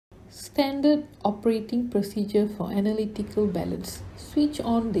Standard operating procedure for analytical balance. Switch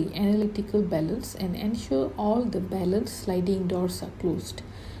on the analytical balance and ensure all the balance sliding doors are closed.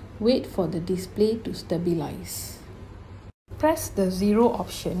 Wait for the display to stabilize. Press the 0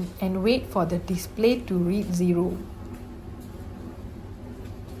 option and wait for the display to read 0.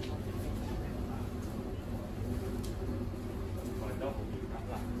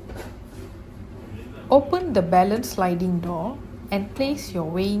 Open the balance sliding door and place your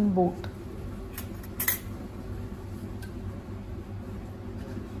weighing board.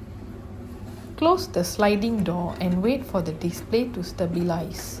 Close the sliding door and wait for the display to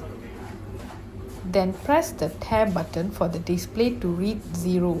stabilize. Then press the tab button for the display to read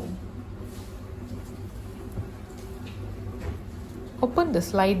 0. Open the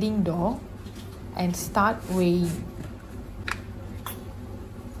sliding door and start weighing.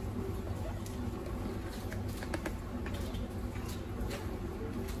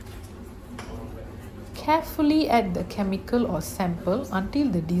 Carefully add the chemical or sample until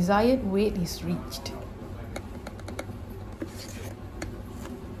the desired weight is reached.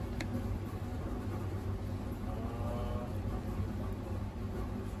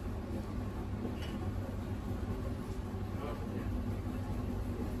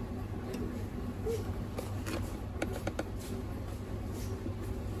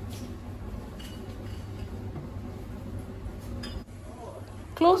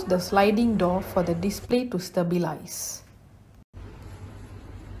 Close the sliding door for the display to stabilize.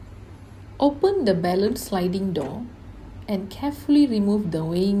 Open the balance sliding door and carefully remove the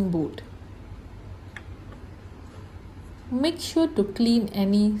weighing board. Make sure to clean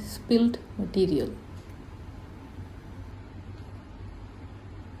any spilled material.